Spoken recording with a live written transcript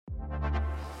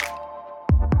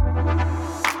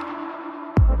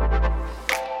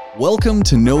Welcome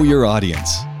to Know Your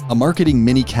Audience, a marketing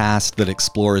mini-cast that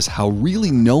explores how really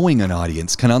knowing an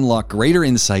audience can unlock greater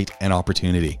insight and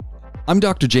opportunity. I'm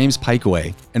Dr. James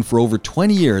Pikeway, and for over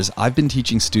 20 years, I've been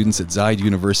teaching students at Zide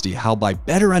University how by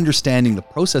better understanding the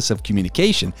process of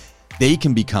communication, they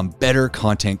can become better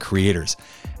content creators.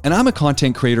 And I'm a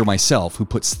content creator myself who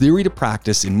puts theory to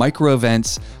practice in micro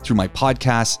events, through my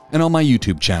podcasts, and on my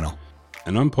YouTube channel.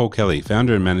 And I'm Paul Kelly,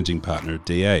 founder and managing partner of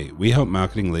DA. We help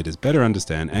marketing leaders better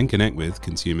understand and connect with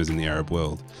consumers in the Arab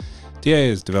world. DA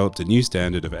has developed a new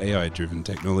standard of AI-driven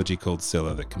technology called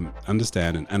Scylla that can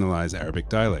understand and analyze Arabic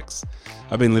dialects.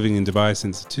 I've been living in Dubai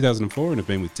since 2004 and have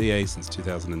been with DA since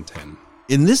 2010.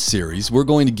 In this series, we're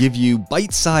going to give you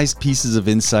bite-sized pieces of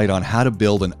insight on how to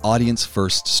build an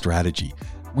audience-first strategy.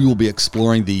 We will be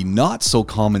exploring the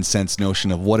not-so-common sense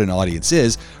notion of what an audience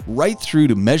is, right through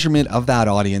to measurement of that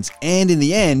audience, and in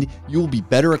the end, you will be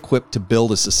better equipped to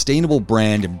build a sustainable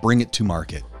brand and bring it to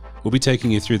market. We'll be taking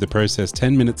you through the process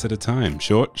 10 minutes at a time.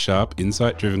 Short, sharp,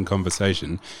 insight-driven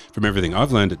conversation from everything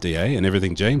I've learned at DA and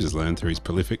everything James has learned through his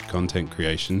prolific content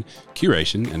creation,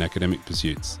 curation, and academic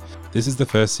pursuits. This is the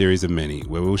first series of many,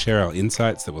 where we'll share our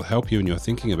insights that will help you in your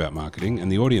thinking about marketing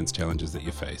and the audience challenges that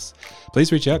you face.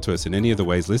 Please reach out to us in any of the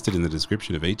ways listed in the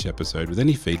description of each episode with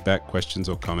any feedback, questions,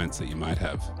 or comments that you might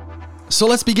have. So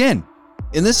let's begin.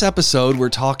 In this episode, we're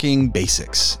talking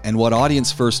basics and what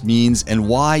audience first means and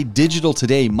why digital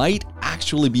today might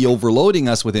actually be overloading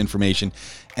us with information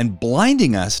and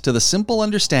blinding us to the simple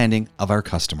understanding of our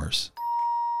customers.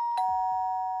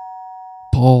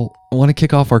 Paul, I want to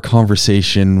kick off our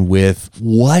conversation with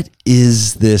what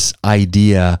is this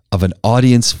idea of an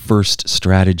audience first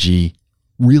strategy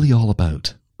really all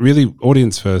about? Really,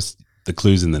 audience first. The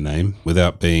clue's in the name,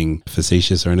 without being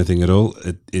facetious or anything at all.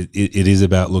 It is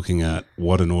about looking at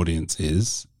what an audience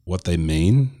is, what they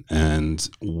mean, and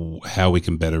how we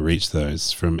can better reach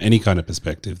those from any kind of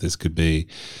perspective. This could be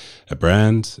a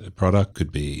brand, a product,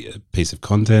 could be a piece of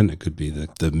content, it could be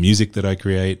the music that I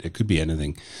create, it could be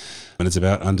anything. And it's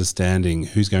about understanding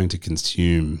who's going to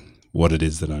consume what it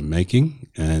is that I'm making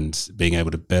and being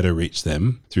able to better reach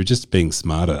them through just being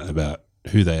smarter about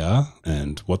who they are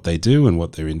and what they do and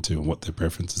what they're into and what their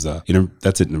preferences are. You know,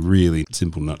 that's it in a really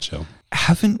simple nutshell.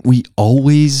 Haven't we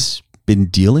always been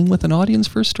dealing with an audience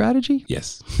first strategy?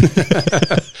 Yes.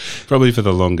 Probably for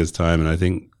the longest time. And I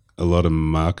think a lot of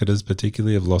marketers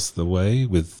particularly have lost the way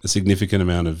with a significant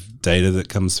amount of data that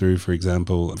comes through, for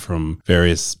example, from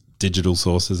various digital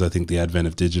sources. I think the advent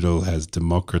of digital has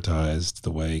democratized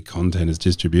the way content is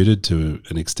distributed to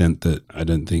an extent that I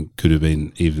don't think could have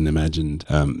been even imagined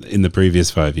in the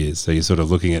previous 5 years. So you're sort of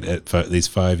looking at these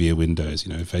 5-year windows.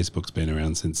 You know, Facebook's been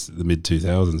around since the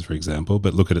mid-2000s, for example,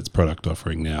 but look at its product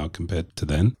offering now compared to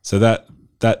then. So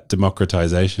that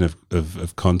democratization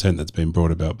of content that's been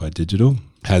brought about by digital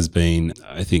has been,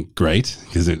 I think, great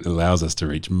because it allows us to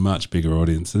reach much bigger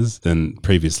audiences than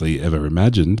previously ever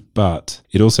imagined. But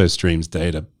it also streams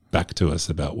data back to us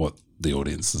about what the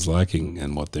audience is liking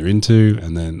and what they're into.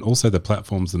 And then also the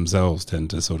platforms themselves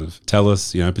tend to sort of tell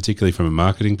us, you know, particularly from a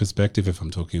marketing perspective, if I'm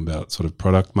talking about sort of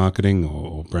product marketing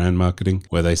or brand marketing,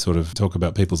 where they sort of talk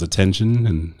about people's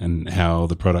attention and how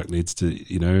the product needs to,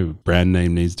 you know, brand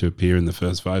name needs to appear in the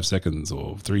first 5 seconds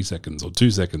or 3 seconds or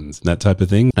 2 seconds, that type of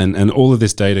thing. And all of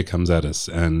this data comes at us.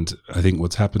 And I think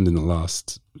what's happened in the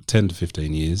last 10 to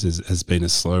 15 years has been a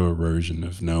slow erosion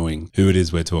of knowing who it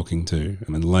is we're talking to,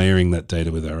 and then layering that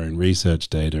data with our own research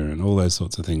data and all those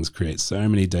sorts of things creates so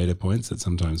many data points that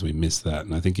sometimes we miss that.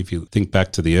 And I think if you think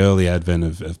back to the early advent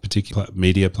of particular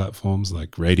media platforms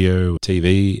like radio,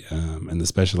 TV, and the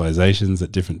specializations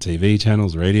that different TV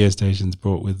channels, radio stations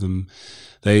brought with them,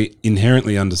 they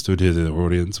inherently understood who their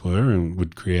audience were and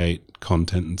would create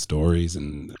content and stories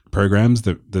and programs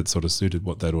that sort of suited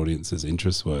what that audience's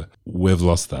interests were. We've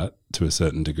lost that to a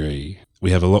certain degree. We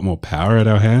have a lot more power at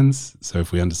our hands. So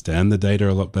if we understand the data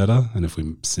a lot better, and if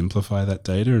we simplify that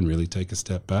data and really take a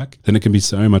step back, then it can be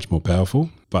so much more powerful,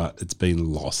 but it's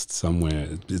been lost somewhere.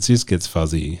 It just gets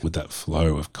fuzzy with that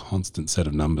flow of constant set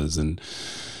of numbers. And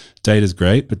data's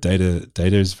great, but data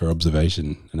is for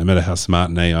observation. And no matter how smart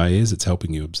an AI is, it's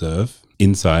helping you observe.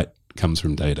 Insight comes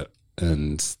from data.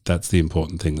 And that's the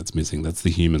important thing that's missing. That's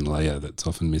the human layer that's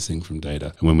often missing from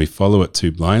data. And when we follow it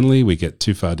too blindly, we get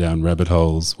too far down rabbit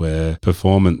holes where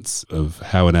performance of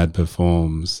how an ad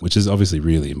performs, which is obviously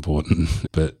really important,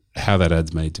 but how that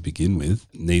ad's made to begin with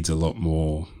needs a lot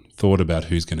more thought about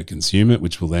who's going to consume it,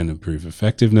 which will then improve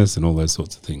effectiveness and all those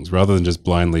sorts of things, rather than just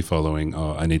blindly following,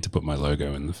 oh, I need to put my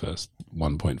logo in the first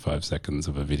 1.5 seconds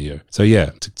of a video. So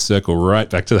yeah, to circle right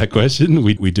back to that question,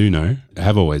 we do know,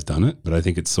 have always done it, but I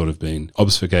think it's sort of been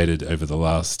obfuscated over the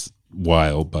last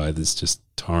while by this just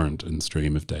torrent and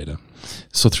stream of data.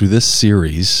 So through this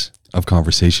series of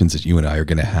conversations that you and I are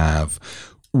going to have,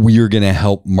 we're going to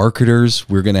help marketers,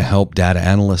 we're going to help data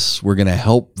analysts, we're going to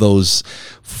help those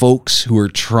folks who are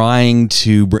trying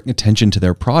to bring attention to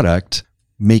their product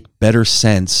make better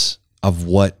sense of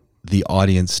what the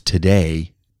audience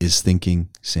today is thinking,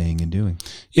 saying, and doing.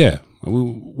 Yeah.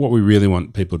 What we really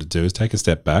want people to do is take a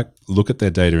step back, look at their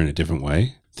data in a different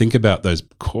way. Think about those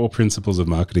core principles of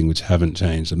marketing which haven't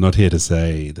changed. I'm not here to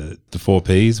say that the 4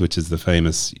 Ps, which is the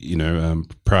famous,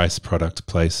 price, product,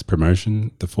 place, promotion.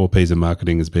 The 4 Ps of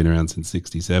marketing has been around since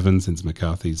 1967, since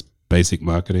McCarthy's basic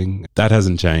marketing. That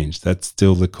hasn't changed. That's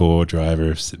still the core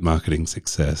driver of marketing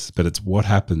success. But it's what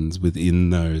happens within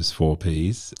those 4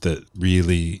 Ps that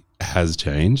really has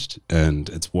changed, and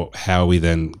it's how we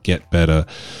then get better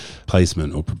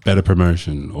placement or better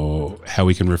promotion, or how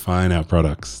we can refine our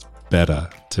products better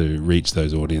to reach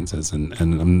those audiences. And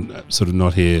I'm sort of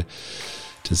not here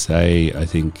to say, I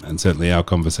think, and certainly our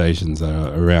conversations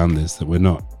are around this, that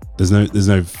there's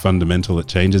no fundamental that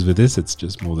changes with this. It's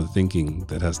just more the thinking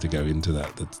that has to go into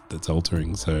that's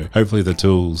altering. So hopefully the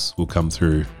tools will come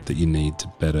through that you need to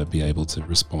better be able to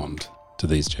respond to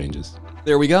these changes.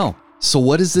 There we go. So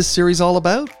what is this series all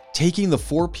about? Taking the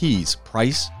 4 Ps,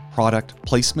 price, product,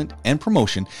 placement, and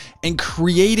promotion, and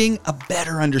creating a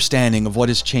better understanding of what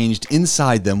has changed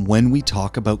inside them when we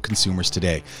talk about consumers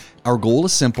today. Our goal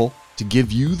is simple: to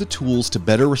give you the tools to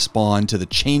better respond to the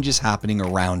changes happening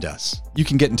around us. You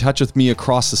can get in touch with me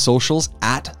across the socials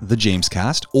at The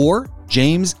Jamescast or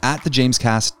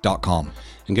james@thejamescast.com.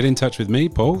 And get in touch with me,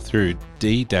 Paul, through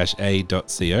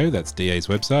d-a.co, that's DA's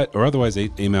website, or otherwise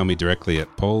email me directly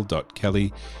at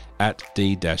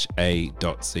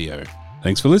paul.kelly@d-a.co.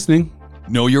 Thanks for listening.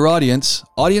 Know your audience.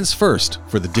 Audience first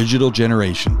for the digital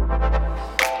generation.